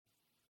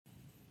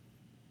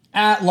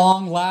At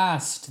long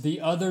last,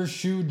 the other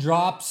shoe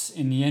drops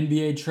in the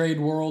NBA trade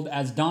world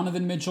as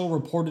Donovan Mitchell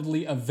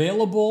reportedly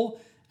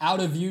available out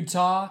of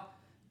Utah.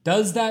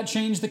 Does that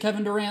change the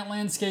Kevin Durant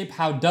landscape?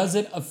 How does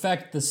it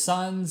affect the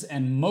Suns?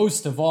 And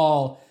most of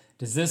all,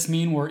 does this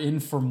mean we're in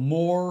for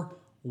more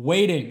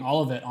waiting?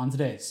 All of it on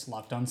today's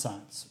Locked On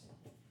Suns.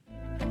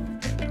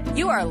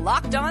 You are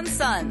Locked On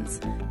Suns,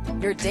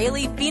 your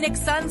daily Phoenix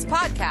Suns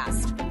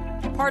podcast.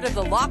 Part of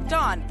the Locked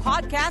On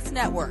Podcast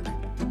Network,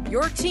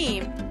 your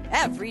team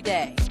every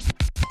day.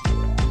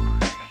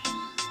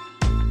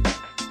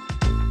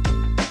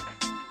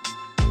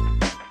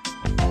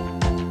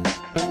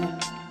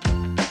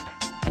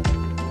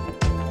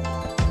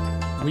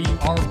 We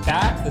are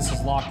back. This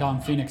is Locked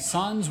On Phoenix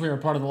Suns. We are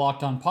part of the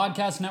Locked On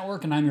Podcast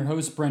Network, and I'm your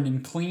host,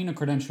 Brendan Clean, a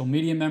credential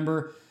media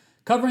member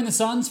covering the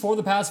Suns for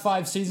the past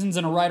 5 seasons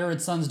and a writer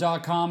at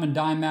Suns.com and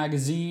Dime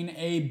Magazine.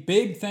 A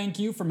big thank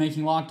you for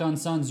making Locked On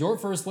Suns your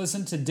first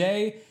listen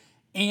today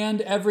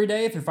and every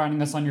day. If you're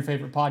finding us on your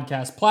favorite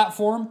podcast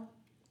platform,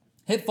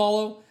 hit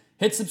follow,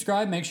 hit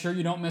subscribe, make sure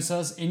you don't miss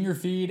us in your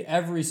feed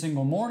every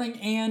single morning.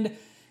 And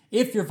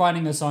if you're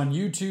finding us on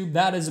YouTube,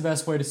 that is the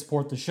best way to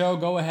support the show.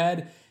 Go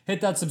ahead,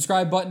 hit that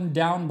subscribe button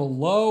down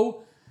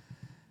below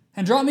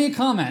and drop me a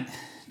comment.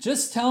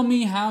 Just tell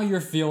me how you're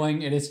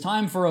feeling. It is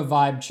time for a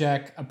vibe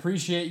check.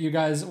 Appreciate you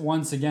guys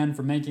once again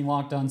for making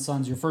Locked On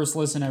Suns your first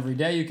listen every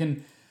day. You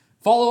can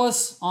follow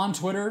us on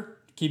Twitter,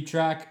 keep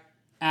track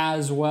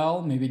as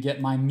well. Maybe get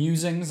my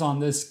musings on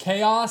this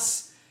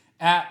chaos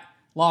at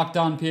Locked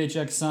On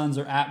PHX Suns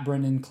or at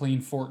Brendan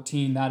Clean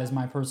 14. That is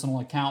my personal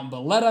account. But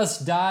let us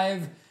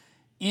dive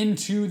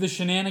into the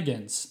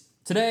shenanigans.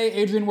 Today,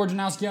 Adrian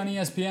Wojnarowski on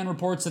ESPN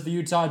reports that the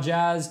Utah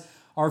Jazz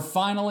are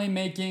finally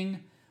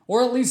making,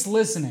 or at least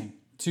listening,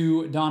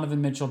 to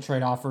Donovan Mitchell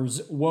trade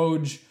offers.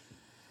 Woj,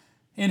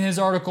 in his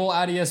article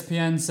at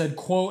ESPN, said,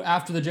 quote,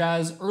 after the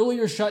Jazz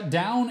earlier shut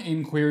down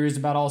inquiries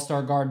about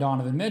All-Star guard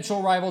Donovan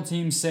Mitchell, rival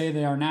teams say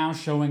they are now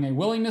showing a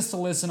willingness to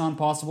listen on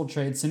possible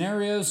trade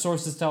scenarios,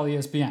 sources tell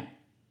ESPN.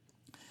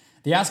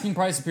 The asking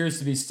price appears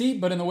to be steep,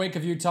 but in the wake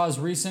of Utah's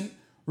recent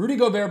Rudy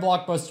Gobert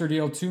blockbuster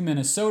deal to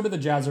Minnesota, the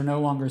Jazz are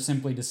no longer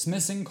simply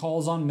dismissing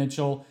calls on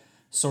Mitchell,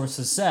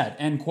 sources said,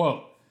 end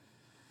quote.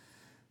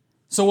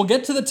 So we'll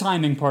get to the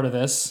timing part of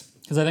this,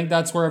 because I think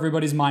that's where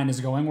everybody's mind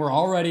is going. We're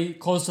already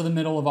close to the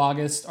middle of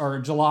August, or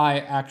July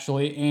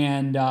actually,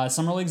 and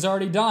Summer League's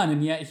already done,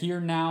 and yet here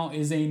now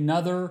is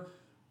another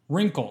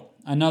wrinkle,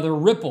 another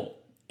ripple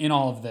in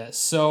all of this.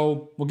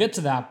 So we'll get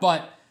to that,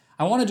 but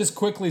I want to just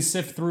quickly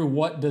sift through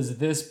what does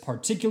this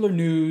particular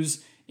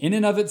news in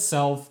and of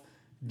itself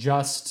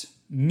just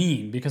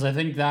mean, because I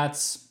think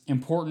that's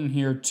important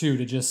here too,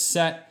 to just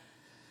set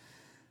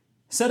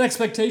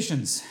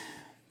expectations,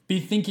 be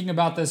thinking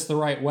about this the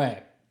right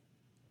way.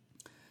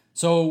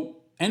 So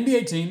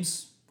NBA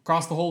teams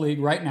across the whole league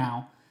right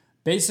now,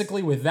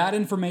 basically with that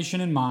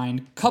information in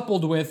mind,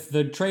 coupled with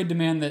the trade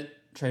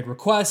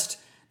request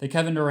that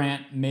Kevin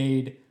Durant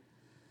made,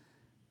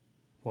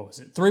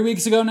 3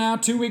 weeks ago now?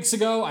 2 weeks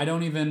ago? I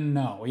don't even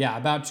know. Yeah,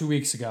 about 2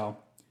 weeks ago.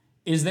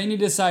 Is they need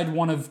to decide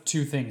one of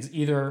two things.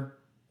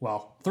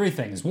 Three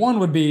things. One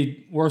would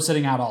be we're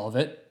sitting out all of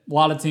it. A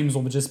lot of teams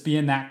will just be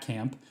in that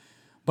camp.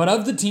 But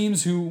of the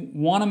teams who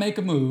want to make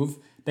a move,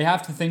 they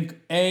have to think,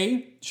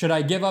 A, should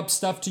I give up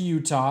stuff to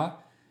Utah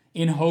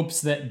in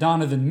hopes that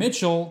Donovan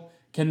Mitchell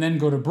can then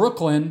go to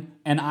Brooklyn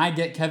and I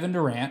get Kevin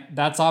Durant?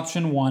 That's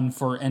option one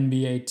for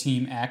NBA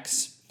Team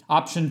X.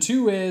 Option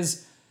two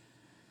is,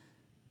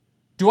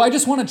 do I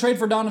just want to trade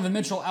for Donovan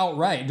Mitchell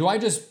outright? Do I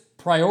just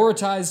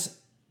prioritize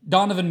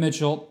Donovan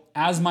Mitchell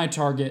as my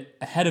target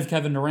ahead of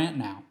Kevin Durant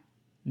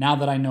now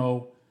that I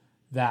know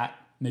that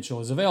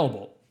Mitchell is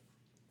available?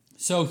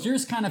 So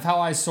here's kind of how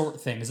I sort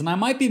things. And I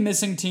might be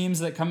missing teams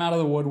that come out of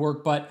the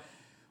woodwork, but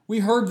we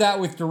heard that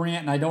with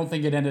Durant, and I don't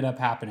think it ended up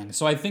happening.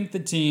 So I think the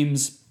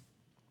teams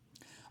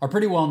are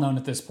pretty well known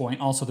at this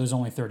point. Also, there's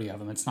only 30 of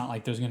them. It's not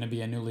like there's going to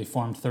be a newly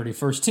formed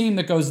 31st team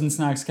that goes and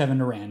snacks Kevin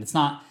Durant. It's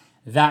not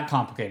that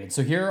complicated.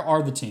 So here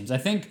are the teams. I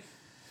think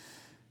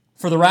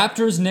for the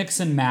Raptors, Knicks,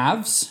 and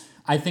Mavs,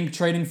 I think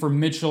trading for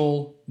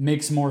Mitchell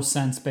makes more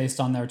sense based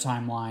on their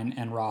timeline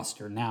and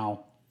roster.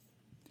 Now,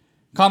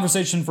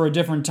 conversation for a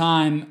different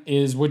time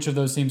is which of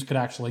those teams could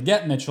actually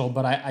get Mitchell,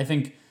 but I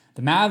think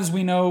the Mavs,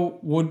 we know,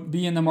 would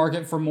be in the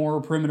market for more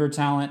perimeter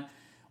talent.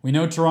 We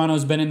know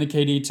Toronto's been in the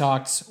KD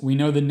talks. We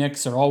know the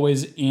Knicks are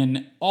always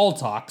in all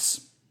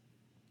talks.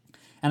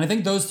 And I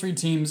think those three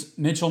teams,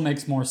 Mitchell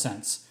makes more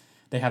sense.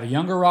 They have a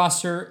younger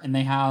roster, and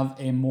they have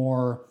a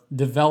more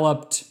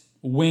developed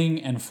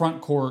wing and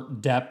front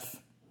court depth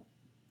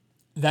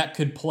that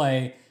could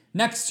play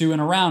next to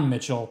and around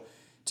Mitchell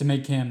to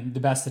make him the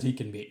best that he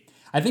can be.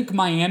 I think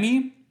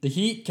Miami, the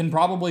Heat, can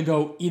probably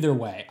go either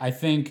way. I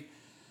think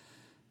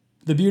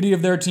the beauty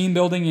of their team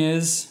building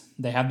is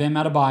they have Bam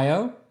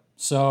Adebayo.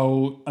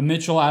 So a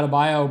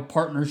Mitchell-Adebayo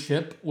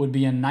partnership would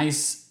be a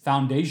nice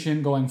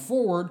foundation going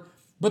forward.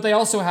 But they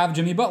also have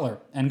Jimmy Butler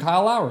and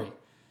Kyle Lowry,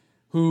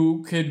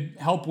 who could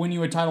help win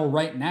you a title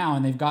right now,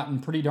 and they've gotten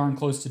pretty darn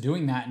close to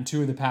doing that in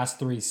 2 of the past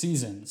 3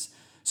 seasons.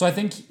 So I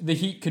think the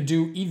Heat could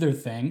do either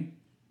thing.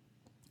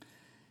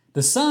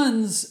 The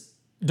Suns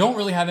don't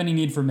really have any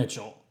need for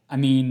Mitchell. I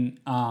mean,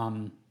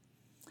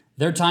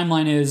 their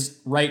timeline is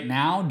right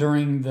now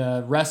during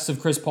the rest of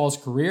Chris Paul's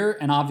career,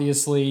 and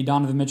obviously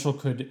Donovan Mitchell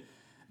could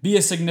be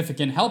a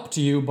significant help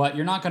to you, but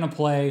you're not going to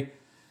play.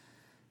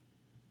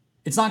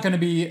 It's not going to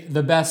be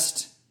the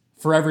best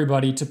for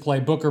everybody to play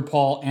Booker,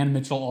 Paul, and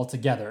Mitchell all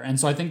together. And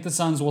so I think the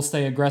Suns will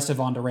stay aggressive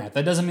on Durant.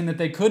 That doesn't mean that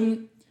they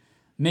couldn't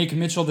make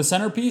Mitchell the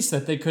centerpiece,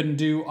 that they couldn't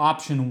do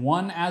option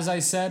one, as I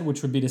said,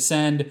 which would be to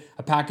send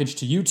a package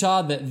to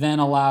Utah that then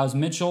allows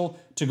Mitchell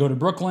to go to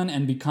Brooklyn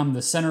and become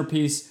the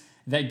centerpiece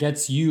that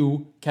gets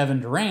you Kevin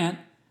Durant.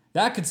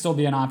 That could still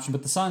be an option,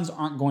 but the Suns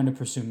aren't going to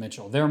pursue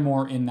Mitchell. They're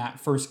more in that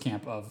first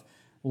camp of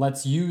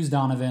let's use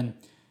Donovan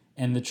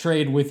and the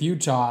trade with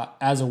Utah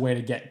as a way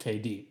to get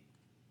KD.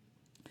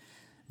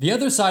 The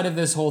other side of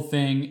this whole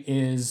thing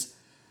is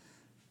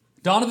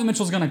Donovan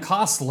Mitchell's going to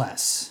cost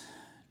less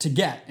to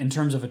get in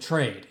terms of a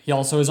trade. He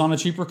also is on a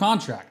cheaper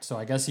contract, so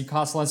I guess he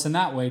costs less in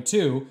that way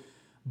too.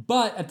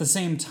 But at the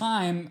same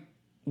time,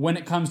 when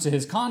it comes to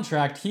his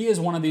contract, he is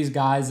one of these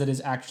guys that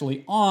is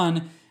actually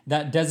on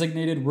that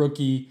designated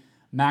rookie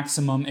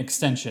maximum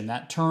extension,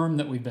 that term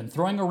that we've been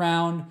throwing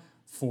around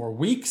for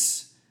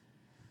weeks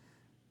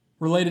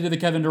related to the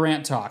Kevin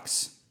Durant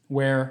talks,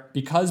 where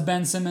because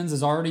Ben Simmons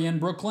is already in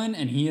Brooklyn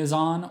and he is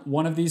on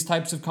one of these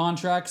types of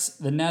contracts,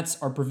 the Nets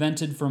are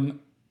prevented from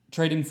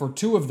trading for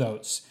two of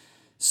those.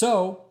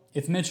 So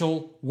if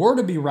Mitchell were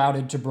to be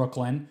routed to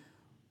Brooklyn,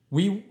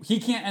 he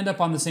can't end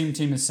up on the same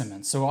team as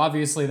Simmons. So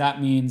obviously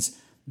that means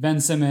Ben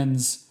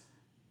Simmons,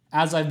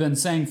 as I've been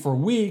saying for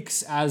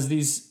weeks, as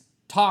these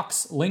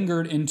talks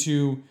lingered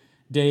into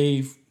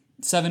day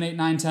 7, 8,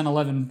 9, 10,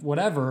 11,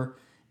 whatever,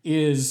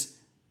 is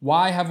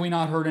why have we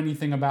not heard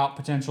anything about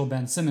potential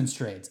Ben Simmons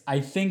trades? I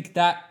think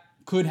that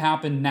could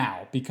happen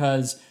now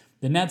because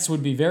the Nets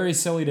would be very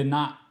silly to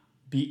not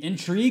be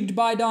intrigued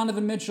by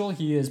Donovan Mitchell.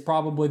 He is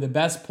probably the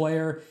best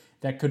player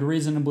that could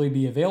reasonably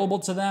be available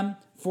to them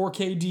for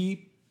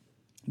KD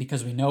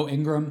because we know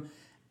Ingram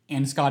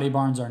and Scotty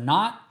Barnes are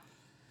not.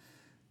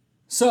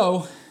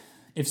 So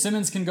if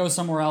Simmons can go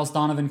somewhere else,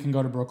 Donovan can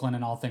go to Brooklyn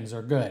and all things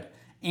are good.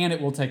 And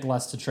it will take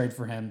less to trade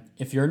for him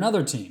if you're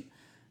another team.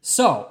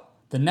 So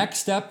the next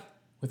step,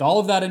 with all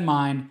of that in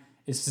mind,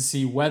 is to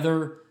see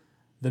whether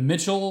the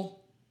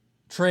Mitchell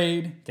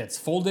trade gets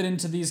folded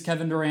into these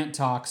Kevin Durant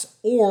talks,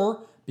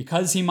 or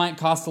because he might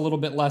cost a little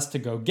bit less to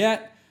go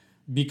get,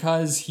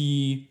 because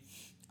he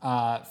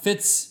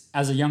fits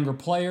as a younger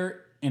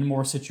player in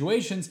more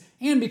situations,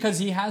 and because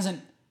he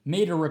hasn't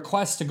made a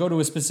request to go to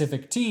a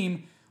specific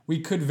team, we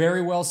could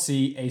very well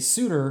see a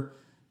suitor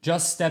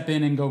just step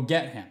in and go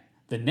get him.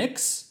 The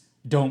Knicks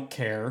don't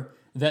care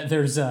that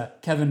there's a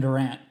Kevin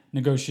Durant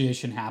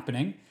negotiation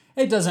happening.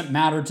 It doesn't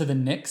matter to the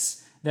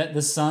Knicks that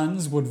the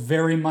Suns would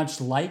very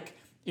much like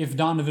if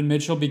Donovan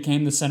Mitchell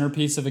became the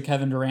centerpiece of a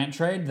Kevin Durant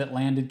trade that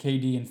landed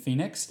KD in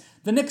Phoenix.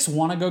 The Knicks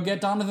want to go get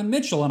Donovan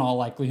Mitchell in all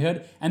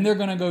likelihood, and they're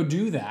going to go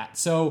do that.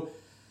 So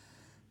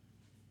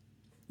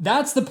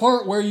that's the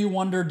part where you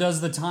wonder,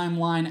 does the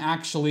timeline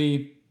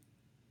actually,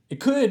 it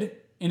could,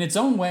 in its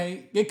own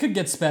way, it could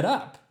get sped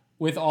up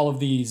with all of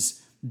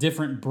these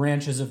different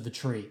branches of the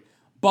tree.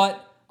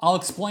 But I'll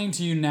explain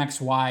to you next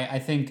why I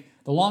think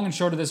the long and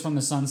short of this from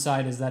the Suns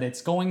side is that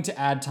it's going to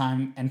add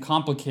time and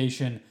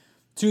complication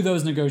to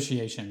those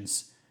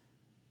negotiations.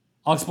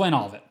 I'll explain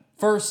all of it.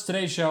 First,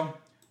 today's show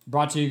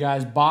brought to you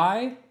guys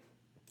by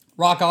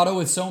Rock Auto,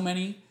 with so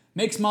many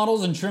makes,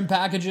 models, and trim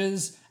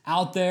packages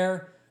out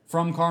there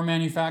from car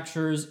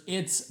manufacturers.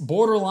 It's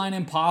borderline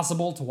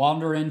impossible to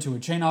wander into a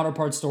chain auto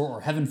parts store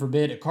or, heaven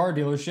forbid, a car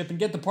dealership and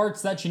get the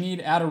parts that you need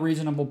at a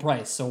reasonable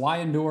price. So why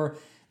endure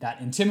that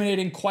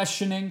intimidating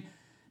questioning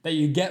that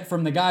you get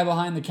from the guy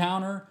behind the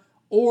counter,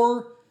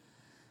 or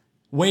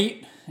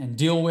wait and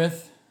deal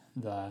with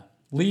the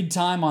lead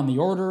time on the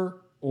order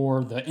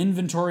or the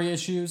inventory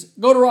issues?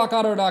 Go to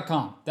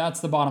rockauto.com. That's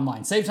the bottom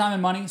line. Save time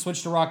and money.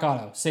 Switch to Rock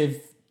Auto.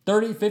 Save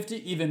 30,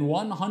 50, even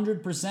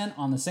 100%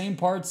 on the same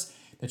parts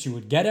that you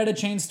would get at a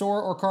chain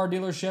store or car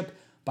dealership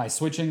by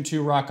switching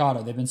to Rock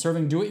Auto. They've been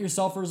serving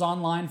do-it-yourselfers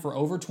online for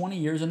over 20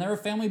 years, and they're a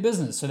family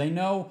business, so they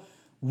know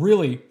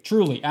really,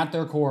 truly, at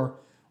their core,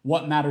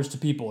 what matters to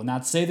people, and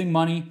that's saving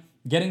money,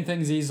 getting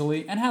things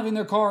easily, and having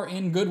their car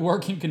in good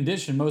working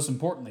condition, most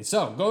importantly.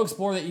 So go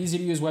explore the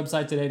easy-to-use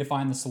website today to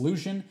find the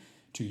solution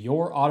to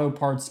your auto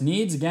parts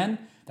needs. Again,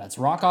 that's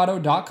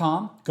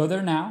rockauto.com. Go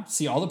there now,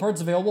 see all the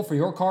parts available for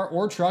your car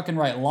or truck, and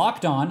write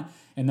Locked On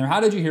in their How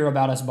Did You Hear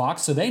About Us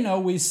box so they know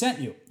we sent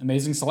you.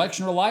 Amazing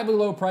selection, reliably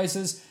low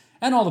prices,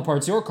 and all the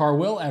parts your car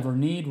will ever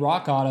need.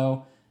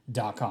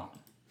 rockauto.com.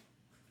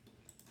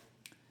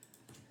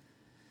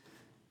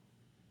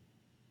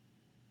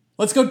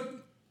 Let's go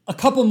a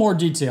couple more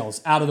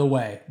details out of the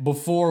way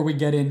before we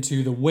get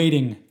into the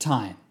waiting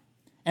time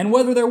and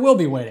whether there will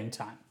be waiting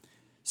time.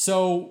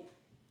 So,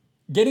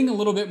 getting a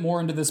little bit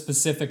more into the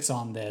specifics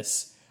on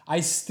this, I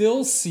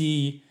still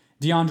see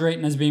DeAndre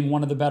Ayton as being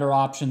one of the better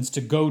options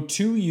to go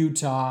to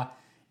Utah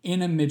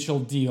in a Mitchell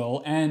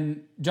deal.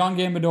 And John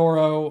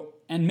Gambadoro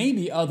and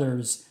maybe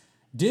others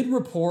did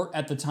report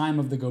at the time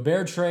of the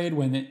Gobert trade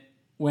when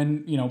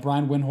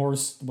Brian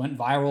Windhorst went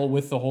viral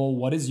with the whole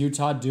 "what is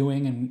Utah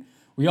doing?" and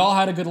we all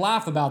had a good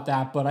laugh about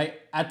that.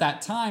 But at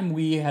that time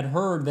we had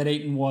heard that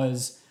Ayton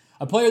was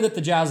a player that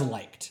the Jazz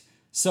liked.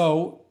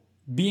 So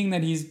being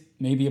that he's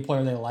maybe a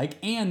player they like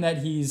and that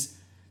he's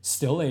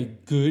still a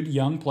good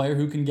young player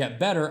who can get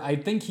better, I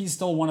think he's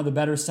still one of the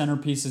better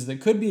centerpieces that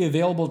could be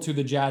available to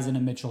the Jazz in a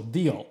Mitchell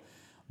deal.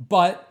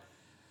 But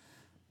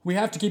we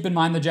have to keep in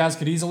mind the Jazz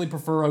could easily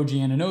prefer OG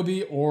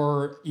Anunoby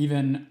or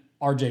even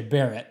RJ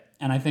Barrett.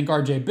 And I think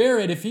RJ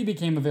Barrett, if he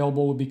became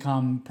available, would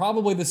become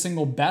probably the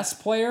single best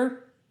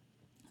player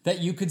that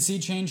you could see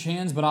change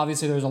hands, but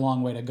obviously there's a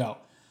long way to go.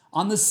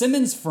 On the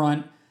Simmons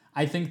front,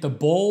 I think the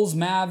Bulls,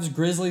 Mavs,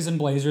 Grizzlies, and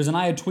Blazers, and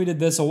I had tweeted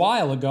this a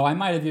while ago, I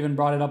might have even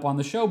brought it up on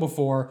the show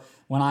before,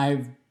 when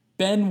I've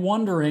been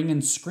wondering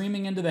and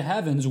screaming into the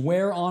heavens,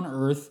 why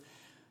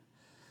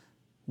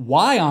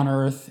on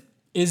earth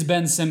is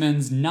Ben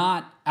Simmons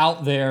not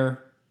out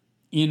there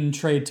in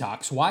trade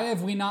talks? Why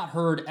have we not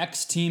heard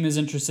X team is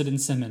interested in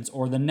Simmons,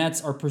 or the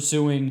Nets are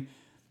pursuing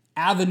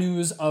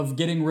avenues of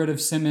getting rid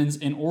of Simmons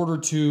in order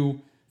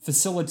to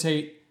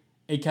facilitate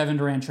a Kevin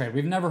Durant trade?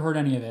 We've never heard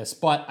any of this,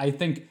 but I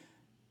think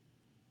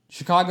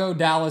Chicago,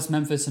 Dallas,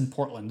 Memphis, and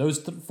Portland, those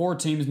four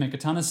teams make a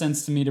ton of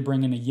sense to me to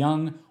bring in a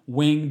young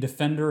wing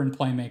defender and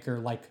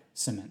playmaker like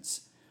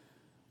Simmons.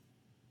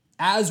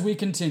 As we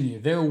continue,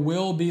 there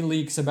will be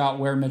leaks about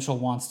where Mitchell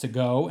wants to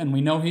go, and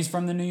we know he's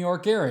from the New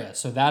York area,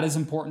 so that is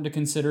important to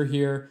consider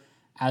here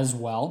as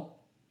well.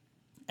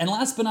 And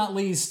last but not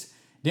least,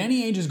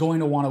 Danny Ainge is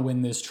going to want to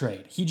win this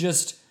trade. He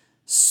just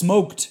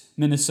smoked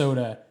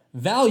Minnesota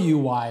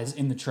value-wise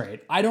in the trade.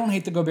 I don't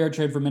hate the Gobert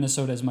trade for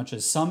Minnesota as much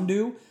as some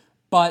do,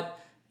 but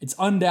it's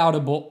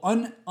undoubted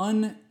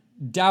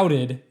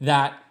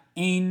that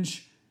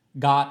Ainge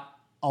got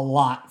a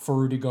lot for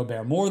Rudy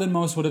Gobert, more than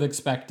most would have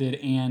expected,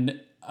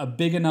 and a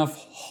big enough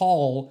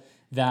haul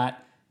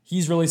that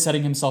he's really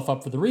setting himself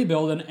up for the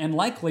rebuild. And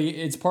likely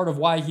it's part of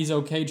why he's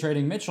okay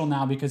trading Mitchell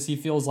now, because he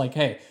feels like,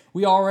 hey,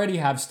 we already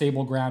have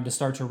stable ground to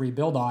start to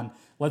rebuild on.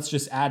 Let's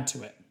just add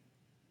to it.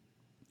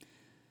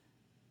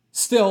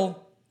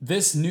 Still,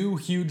 this new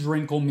huge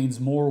wrinkle means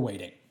more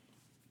waiting.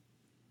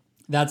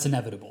 That's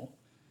inevitable.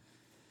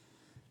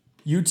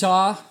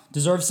 Utah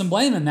deserves some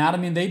blame in that. I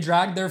mean, they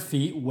dragged their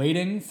feet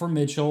waiting for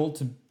Mitchell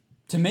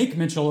to make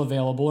Mitchell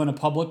available in a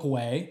public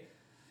way.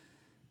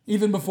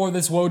 Even before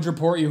this Woj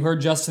report, you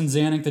heard Justin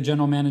Zanuck, the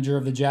general manager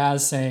of the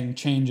Jazz, saying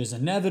change is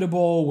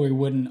inevitable. We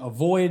wouldn't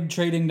avoid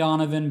trading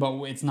Donovan,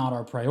 but it's not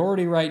our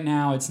priority right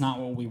now. It's not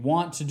what we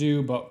want to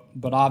do,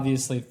 but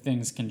obviously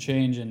things can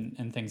change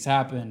and things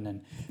happen.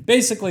 And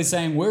basically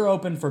saying we're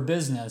open for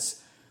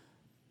business.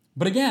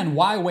 But again,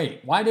 why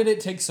wait? Why did it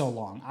take so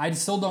long? I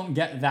still don't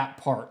get that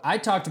part. I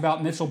talked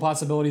about Mitchell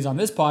possibilities on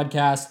this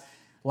podcast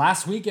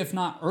last week, if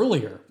not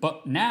earlier.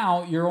 But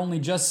now you're only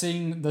just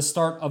seeing the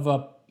start of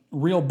a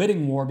real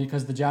bidding war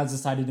because the Jazz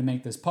decided to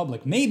make this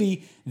public.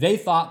 Maybe they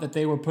thought that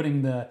they were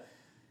putting the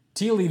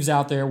tea leaves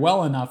out there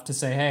well enough to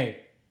say,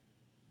 hey,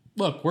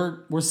 look,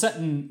 we're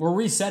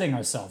resetting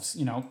ourselves.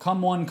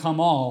 Come one, come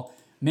all,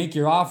 make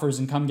your offers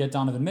and come get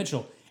Donovan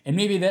Mitchell. And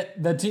maybe the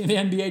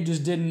NBA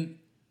just didn't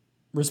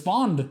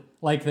respond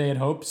like they had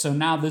hoped. So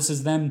now this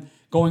is them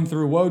going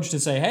through Woj to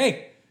say,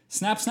 hey,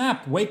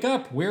 snap, wake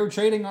up. We're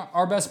trading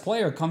our best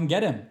player. Come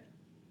get him.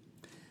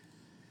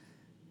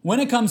 When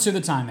it comes to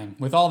the timing,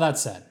 with all that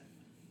said,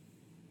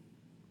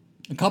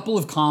 a couple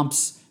of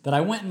comps that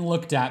I went and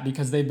looked at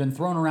because they've been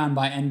thrown around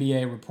by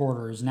NBA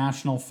reporters,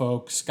 national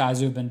folks, guys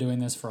who have been doing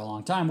this for a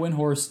long time,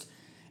 Windhorst,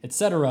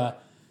 etc.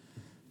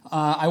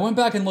 I went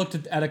back and looked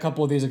at a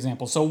couple of these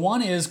examples. So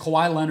one is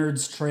Kawhi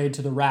Leonard's trade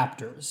to the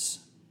Raptors.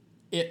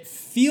 It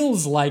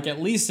feels like,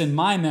 at least in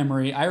my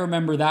memory, I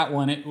remember that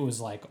one, it was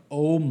like,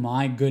 oh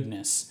my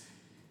goodness,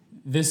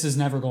 this is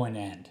never going to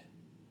end.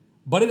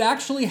 But it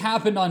actually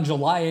happened on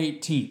July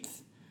 18th,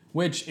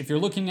 which, if you're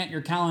looking at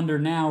your calendar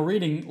now,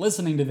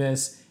 listening to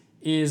this,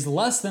 is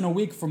less than a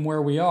week from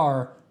where we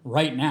are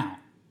right now.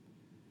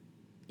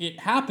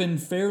 It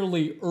happened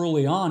fairly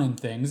early on in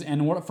things,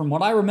 and from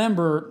what I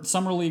remember,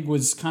 Summer League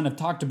was kind of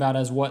talked about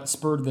as what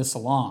spurred this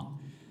along.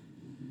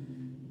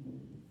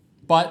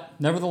 But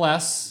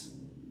nevertheless,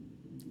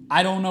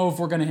 I don't know if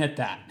we're going to hit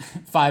that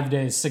 5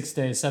 days, 6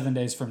 days, 7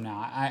 days from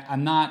now.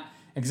 I'm not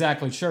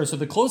exactly sure. So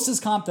the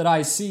closest comp that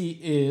I see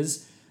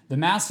is the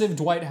massive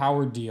Dwight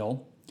Howard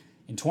deal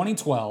in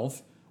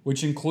 2012,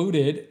 which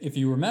included, if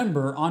you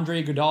remember,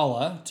 Andre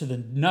Iguodala to the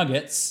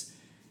Nuggets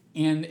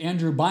and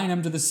Andrew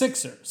Bynum to the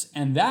Sixers.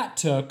 And that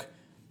took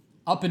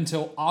up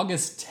until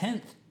August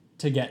 10th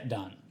to get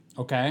done,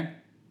 okay?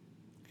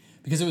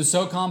 Because it was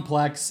so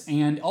complex.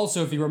 And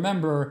also, if you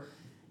remember,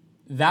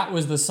 that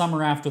was the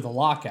summer after the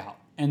lockout.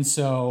 And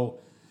so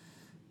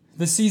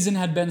the season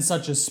had been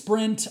such a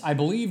sprint. I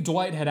believe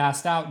Dwight had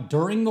asked out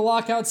during the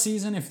lockout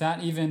season, if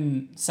that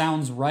even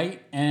sounds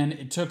right. And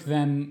it took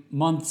them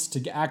months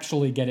to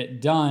actually get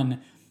it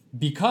done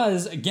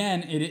because,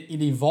 again,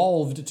 it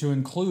evolved to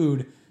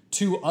include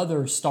two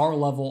other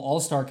star-level,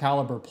 all-star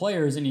caliber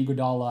players in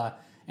Iguodala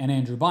and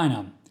Andrew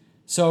Bynum.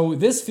 So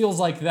this feels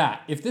like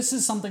that. If this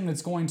is something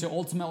that's going to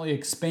ultimately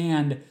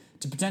expand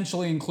to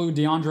potentially include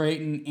DeAndre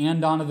Ayton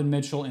and Donovan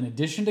Mitchell in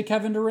addition to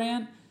Kevin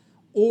Durant,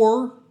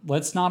 or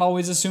let's not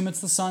always assume it's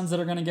the Suns that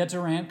are going to get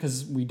Durant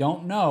because we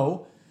don't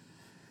know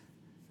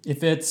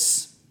if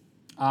it's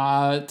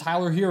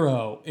Tyler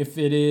Hero, if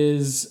it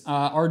is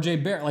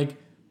RJ Barrett, like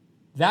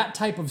that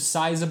type of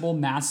sizable,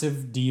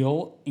 massive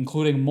deal,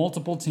 including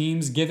multiple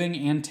teams giving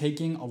and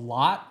taking a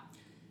lot,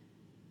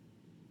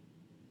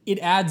 it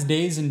adds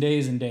days and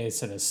days and days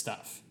to this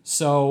stuff.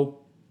 So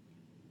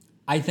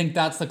I think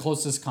that's the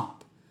closest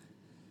comp.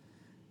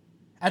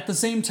 At the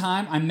same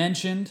time, I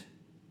mentioned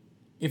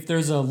if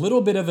there's a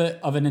little bit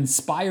of an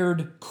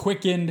inspired,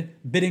 quickened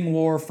bidding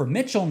war for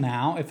Mitchell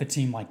now, if a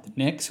team like the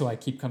Knicks, who I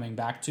keep coming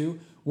back to,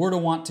 were to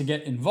want to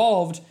get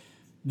involved,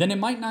 then it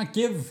might not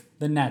give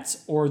the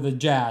Nets or the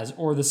Jazz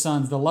or the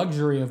Suns the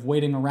luxury of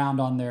waiting around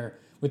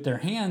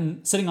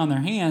sitting on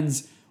their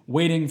hands,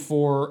 waiting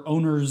for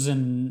owners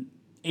and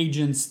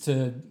agents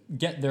to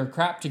get their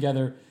crap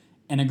together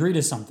and agree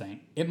to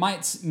something. It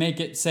might make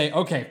it say,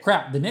 okay,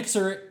 crap, the Knicks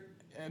are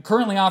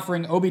currently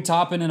offering Obi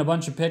Toppin and a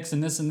bunch of picks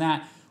and this and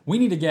that. We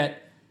need to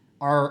get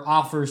our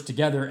offers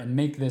together and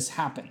make this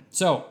happen.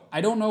 So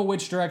I don't know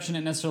which direction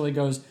it necessarily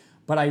goes,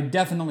 but I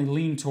definitely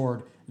lean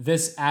toward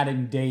this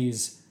adding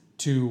days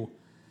to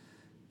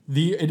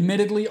the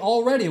admittedly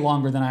already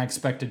longer than I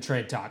expected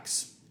trade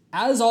talks.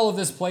 As all of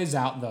this plays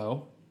out,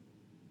 though,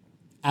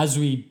 as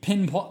we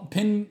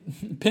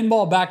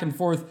pinball back and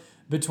forth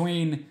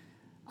between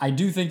I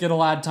do think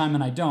it'll add time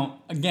and I don't.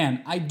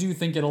 Again, I do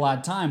think it'll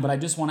add time, but I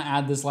just want to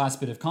add this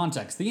last bit of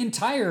context. The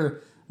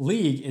entire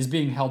league is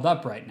being held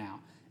up right now.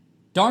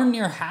 Darn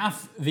near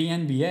half the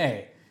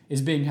NBA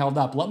is being held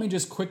up. Let me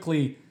just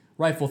quickly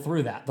rifle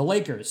through that. The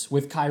Lakers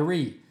with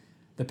Kyrie.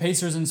 The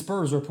Pacers and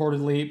Spurs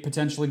reportedly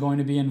potentially going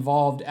to be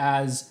involved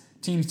as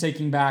teams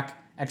taking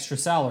back extra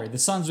salary. The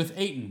Suns with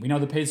Ayton. We know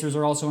the Pacers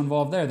are also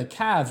involved there. The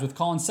Cavs with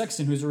Colin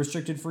Sexton, who's a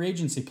restricted free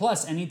agency.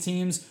 Plus any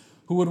teams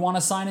who would want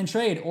to sign and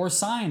trade or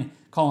sign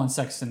Colin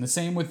Sexton. The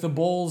same with the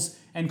Bulls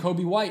and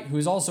Kobe White, who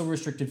is also a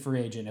restricted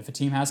free agent. If a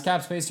team has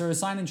cap space or a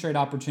sign and trade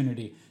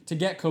opportunity to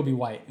get Kobe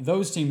White,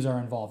 those teams are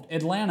involved.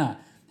 Atlanta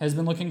has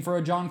been looking for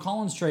a John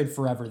Collins trade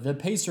forever. The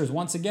Pacers,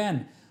 once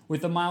again,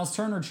 with the Miles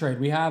Turner trade.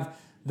 We have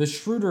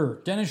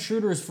the Dennis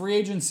Schroeder's free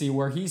agency,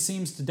 where he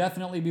seems to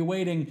definitely be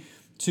waiting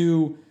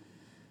to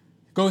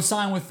go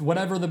sign with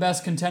whatever the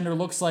best contender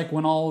looks like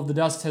when all of the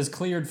dust has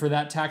cleared for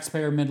that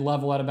taxpayer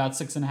mid-level at about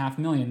 $6.5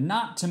 million.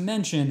 Not to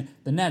mention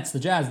the Nets, the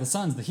Jazz, the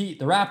Suns, the Heat,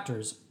 the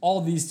Raptors,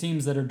 all these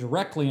teams that are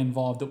directly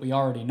involved that we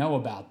already know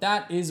about.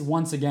 That is,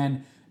 once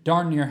again,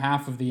 darn near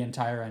half of the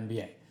entire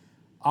NBA.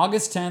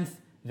 August 10th,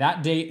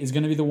 that date is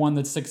going to be the one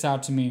that sticks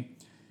out to me.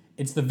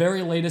 It's the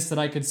very latest that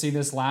I could see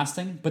this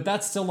lasting, but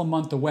that's still a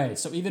month away.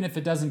 So even if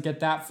it doesn't get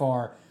that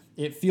far,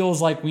 it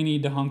feels like we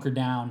need to hunker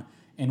down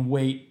and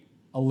wait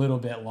a little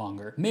bit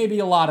longer, maybe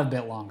a lot of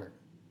bit longer.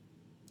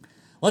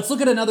 Let's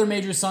look at another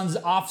major Suns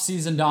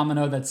off-season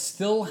domino that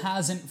still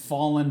hasn't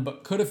fallen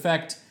but could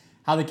affect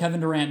how the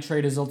Kevin Durant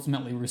trade is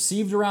ultimately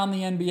received around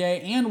the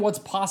NBA and what's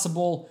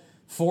possible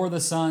for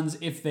the Suns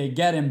if they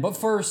get him. But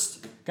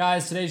first,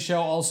 guys, today's show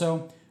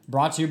also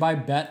brought to you by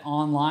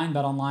BetOnline.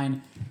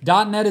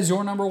 BetOnline.net is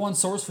your number one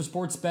source for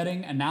sports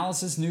betting,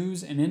 analysis,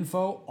 news, and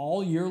info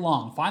all year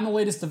long. Find the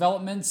latest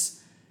developments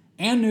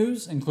and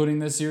news, including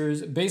this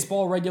year's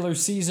baseball regular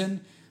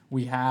season.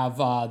 We have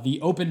the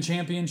Open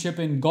Championship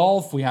in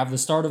golf. We have the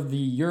start of the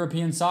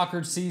European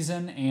soccer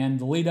season and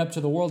the lead up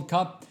to the World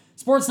Cup.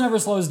 Sports never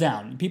slows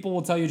down. People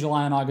will tell you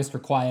July and August are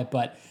quiet,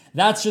 but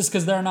that's just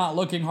because they're not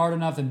looking hard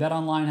enough, and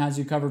BetOnline has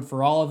you covered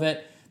for all of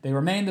it. They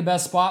remain the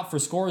best spot for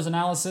scores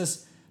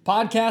analysis,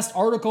 podcast,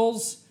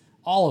 articles,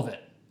 all of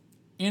it.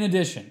 In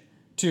addition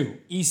to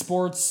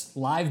esports,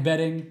 live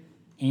betting,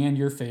 and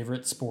your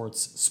favorite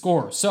sports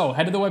scores. So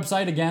head to the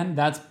website again.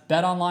 That's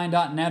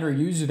betonline.net, or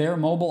use their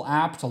mobile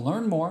app to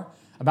learn more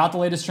about the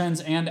latest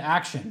trends and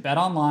action.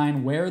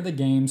 BetOnline, where the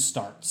game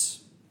starts.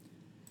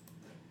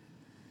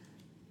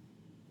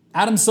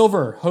 Adam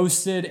Silver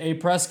hosted a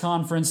press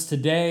conference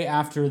today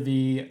after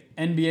the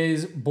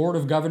NBA's Board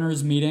of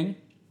Governors meeting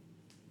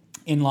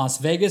in Las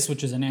Vegas,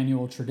 which is an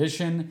annual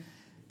tradition.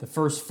 The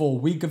first full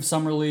week of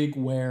Summer League,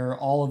 where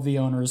all of the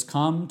owners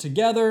come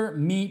together,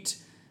 meet,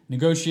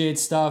 negotiate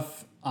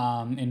stuff,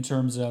 in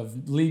terms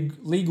of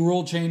league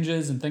rule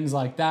changes and things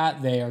like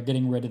that. They are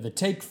getting rid of the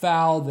take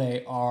foul.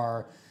 They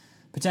are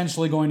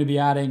potentially going to be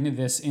adding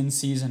this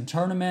in-season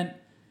tournament.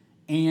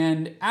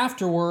 And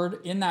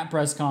afterward, in that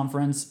press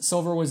conference,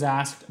 Silver was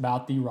asked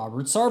about the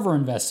Robert Sarver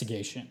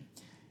investigation.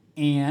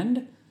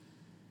 And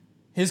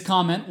his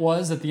comment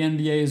was that the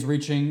NBA is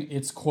reaching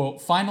its,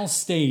 quote, final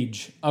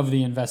stage of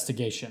the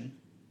investigation.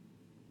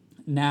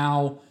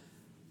 Now,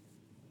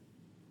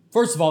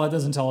 first of all, that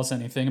doesn't tell us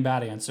anything. A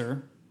bad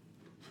answer.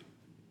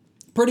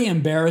 Pretty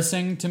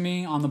embarrassing to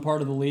me on the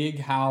part of the league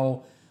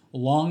how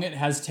long it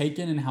has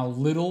taken and how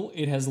little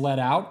it has let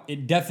out.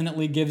 It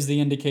definitely gives the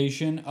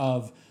indication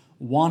of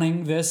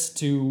wanting this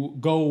to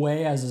go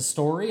away as a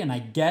story, and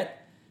I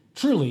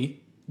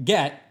truly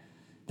get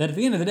that at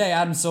the end of the day,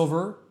 Adam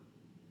Silver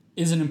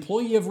is an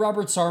employee of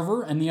Robert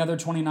Sarver and the other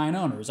 29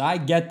 owners. I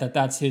get that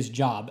that's his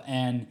job,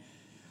 and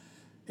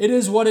it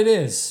is what it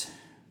is.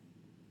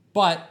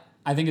 But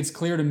I think it's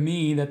clear to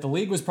me that the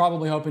league was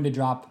probably hoping to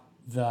drop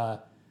the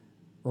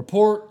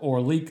report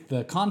or leak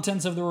the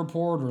contents of the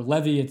report or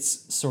levy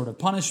its sort of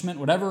punishment,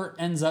 whatever it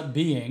ends up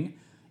being,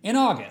 in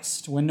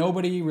August, when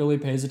nobody really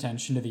pays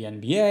attention to the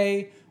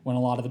NBA, when a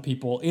lot of the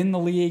people in the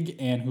league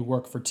and who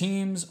work for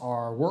teams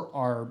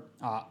are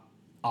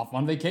off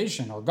on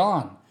vacation or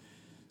gone.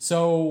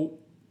 So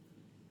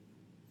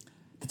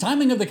the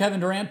timing of the Kevin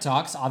Durant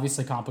talks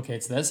obviously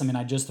complicates this. I mean,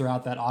 I just threw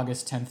out that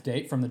August 10th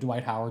date from the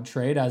Dwight Howard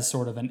trade as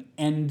sort of an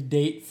end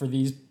date for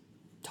these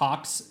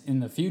talks in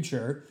the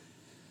future.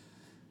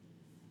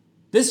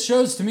 This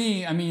shows to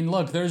me, I mean,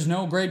 look, there's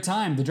no great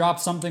time to drop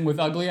something with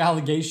ugly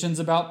allegations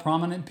about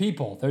prominent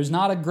people. There's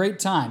not a great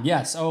time.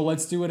 Yes,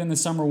 let's do it in the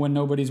summer when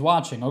nobody's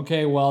watching.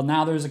 Okay, well,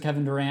 now there's a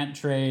Kevin Durant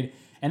trade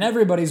and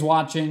everybody's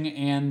watching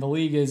and the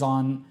league is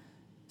on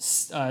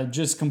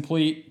just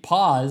complete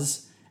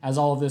pause as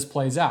all of this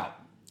plays out.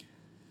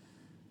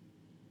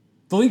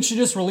 The league should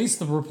just release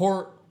the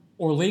report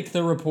or leak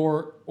the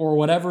report or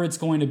whatever it's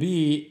going to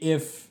be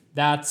if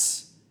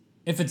it's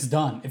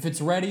done. If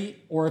it's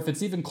ready or if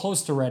it's even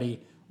close to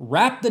ready,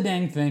 wrap the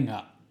dang thing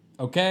up.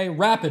 Okay?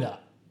 Wrap it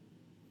up.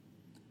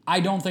 I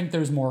don't think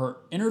there's more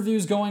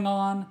interviews going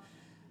on.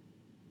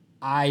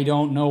 I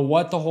don't know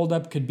what the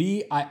holdup could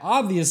be. I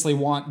obviously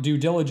want due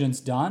diligence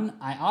done.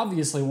 I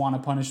obviously want a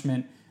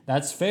punishment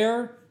that's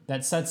fair, that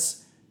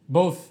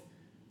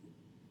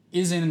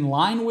is in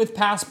line with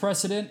past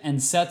precedent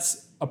and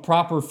sets a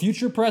proper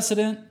future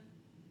precedent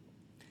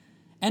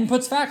and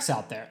puts facts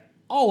out there.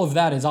 All of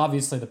that is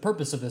obviously the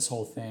purpose of this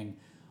whole thing,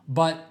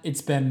 but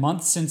it's been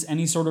months since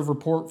any sort of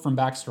report from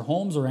Baxter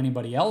Holmes or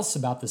anybody else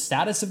about the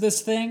status of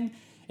this thing.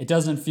 It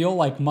doesn't feel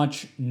like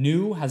much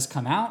new has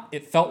come out.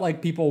 It felt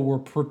like people were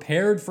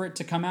prepared for it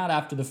to come out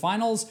after the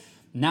finals.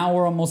 Now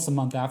we're almost a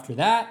month after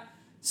that.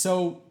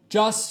 So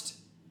just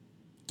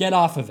get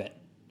off of it.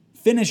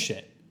 Finish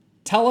it.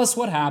 Tell us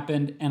what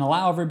happened and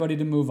allow everybody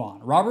to move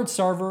on. Robert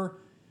Sarver,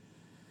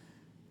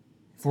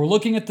 if we're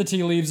looking at the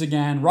tea leaves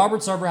again,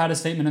 Robert Sarver had a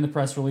statement in the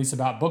press release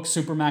about Book's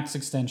Supermax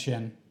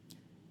extension.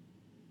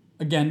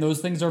 Again,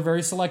 those things are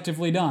very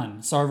selectively done.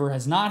 Sarver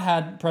has not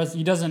had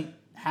he doesn't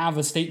have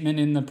a statement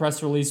in the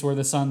press release where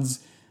the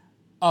Suns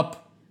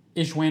up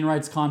Ish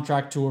Wainwright's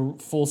contract to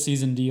a full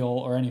season deal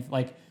or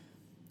anything.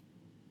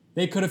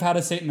 They could have had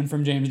a statement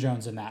from James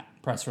Jones in that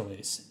press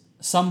release.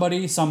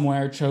 Somebody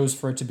somewhere chose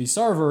for it to be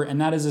Sarver, and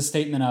that is a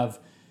statement of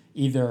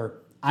either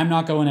I'm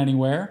not going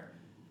anywhere,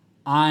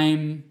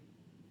 I'm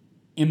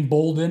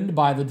emboldened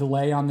by the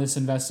delay on this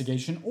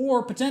investigation,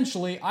 or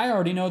potentially I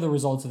already know the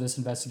results of this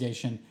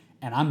investigation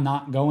and I'm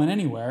not going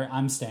anywhere,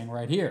 I'm staying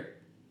right here.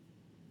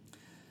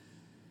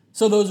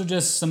 So those are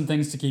just some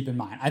things to keep in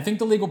mind. I think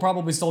the league will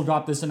probably still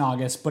drop this in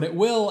August, but it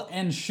will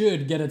and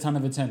should get a ton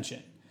of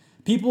attention.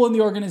 People in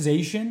the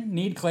organization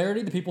need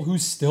clarity. The people who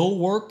still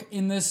work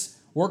in this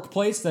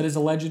workplace that is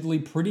allegedly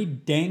pretty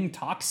dang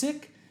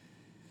toxic.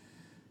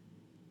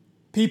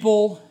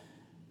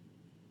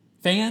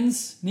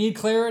 Fans need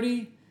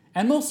clarity.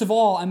 And most of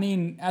all, I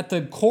mean, at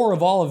the core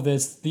of all of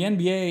this, the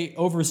NBA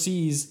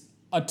oversees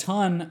a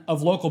ton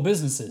of local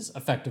businesses,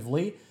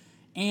 effectively.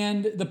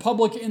 And the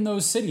public in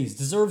those cities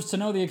deserves to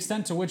know the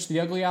extent to which the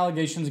ugly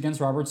allegations against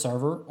Robert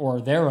Sarver,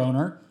 or their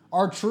owner,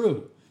 are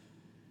true.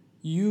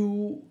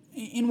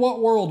 In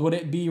what world would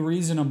it be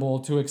reasonable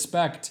to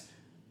expect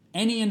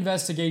any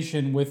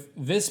investigation with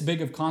this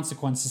big of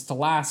consequences to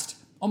last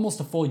almost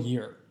a full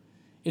year?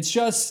 It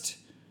just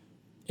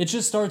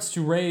starts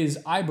to raise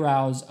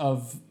eyebrows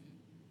of,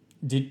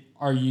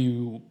 are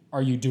you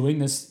doing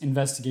this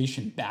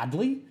investigation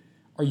badly?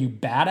 Are you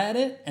bad at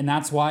it? And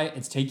that's why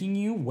it's taking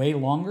you way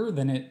longer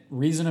than it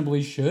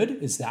reasonably should?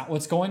 Is that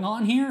what's going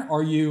on here?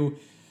 Are you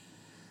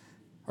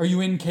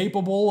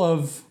incapable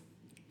of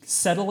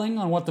settling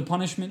on what the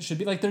punishment should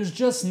be? There's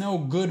just no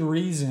good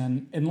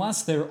reason,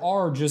 unless there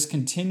are just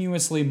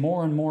continuously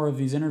more and more of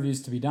these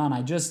interviews to be done.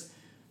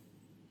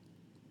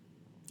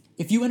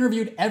 If you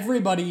interviewed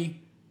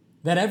everybody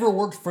that ever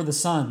worked for the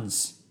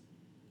Suns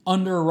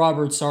under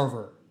Robert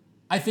Sarver,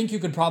 I think you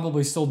could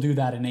probably still do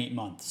that in 8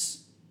 months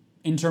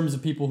in terms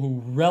of people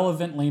who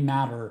relevantly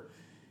matter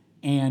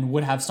and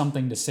would have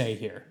something to say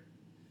here.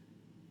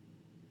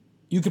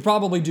 You could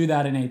probably do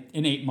that in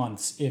 8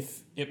 months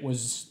if it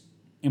was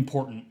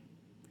important,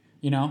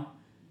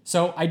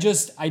 So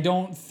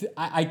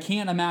I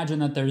can't imagine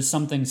that there's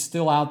something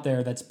still out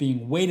there that's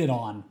being waited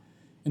on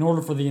in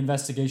order for the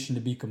investigation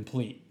to be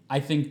complete. I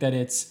think that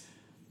it's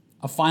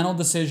a final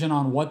decision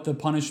on what the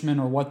punishment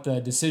or what the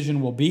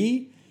decision will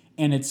be,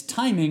 and it's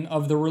timing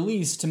of the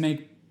release to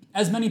make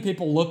as many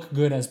people look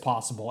good as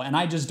possible. And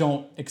I just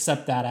don't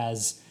accept that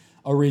as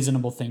a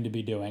reasonable thing to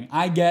be doing.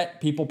 I get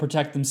people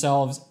protect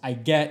themselves. I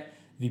get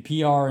the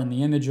PR and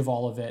the image of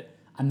all of it.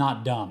 I'm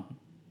not dumb.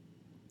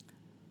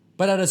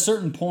 But at a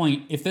certain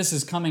point, if this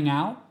is coming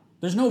out,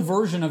 there's no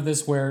version of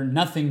this where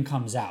nothing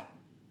comes out.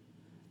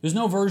 There's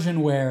no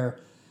version where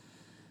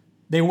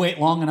they wait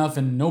long enough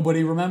and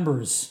nobody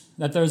remembers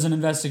that there's an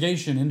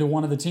investigation into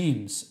one of the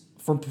teams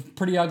for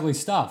pretty ugly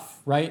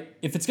stuff, right?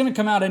 If it's going to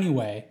come out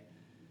anyway,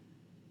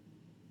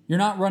 you're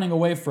not running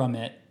away from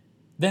it,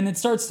 then it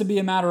starts to be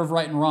a matter of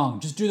right and wrong.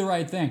 Just do the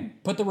right thing.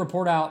 Put the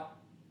report out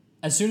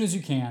as soon as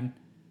you can.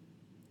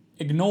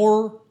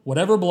 Ignore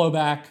whatever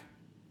blowback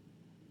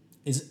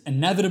is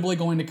inevitably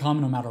going to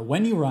come no matter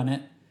when you run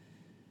it,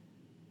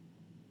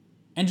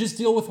 and just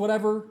deal with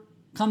whatever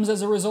comes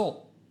as a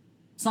result.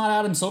 It's not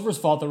Adam Silver's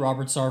fault that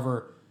Robert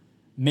Sarver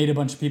made a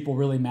bunch of people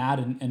really mad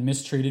and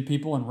mistreated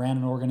people and ran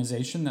an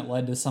organization that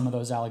led to some of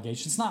those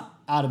allegations. It's not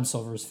Adam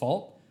Silver's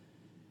fault.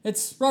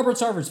 It's Robert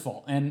Sarver's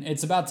fault, and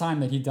it's about time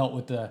that he dealt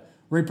with the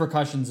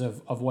repercussions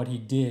of what he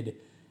did,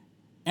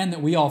 and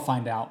that we all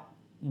find out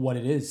what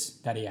it is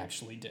that he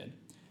actually did.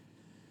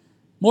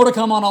 More to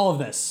come on all of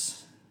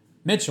this.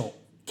 Mitchell,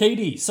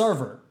 KD,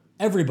 Sarver,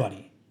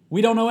 everybody.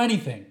 We don't know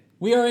anything.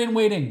 We are in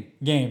waiting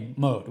game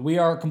mode. We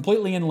are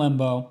completely in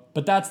limbo,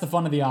 but that's the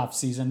fun of the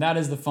offseason. That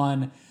is the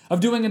fun of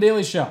doing a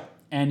daily show,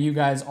 and you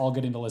guys all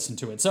getting to listen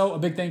to it. So a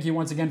big thank you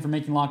once again for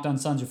making Locked On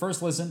Suns your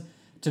first listen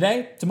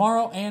today,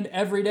 tomorrow, and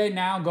every day.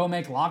 Now go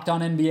make Locked On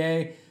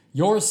NBA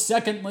your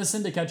second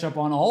listen to catch up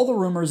on all the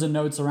rumors and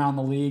notes around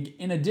the league,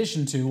 in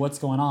addition to what's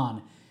going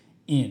on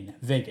in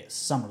Vegas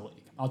Summer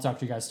League. I'll talk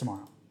to you guys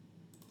tomorrow.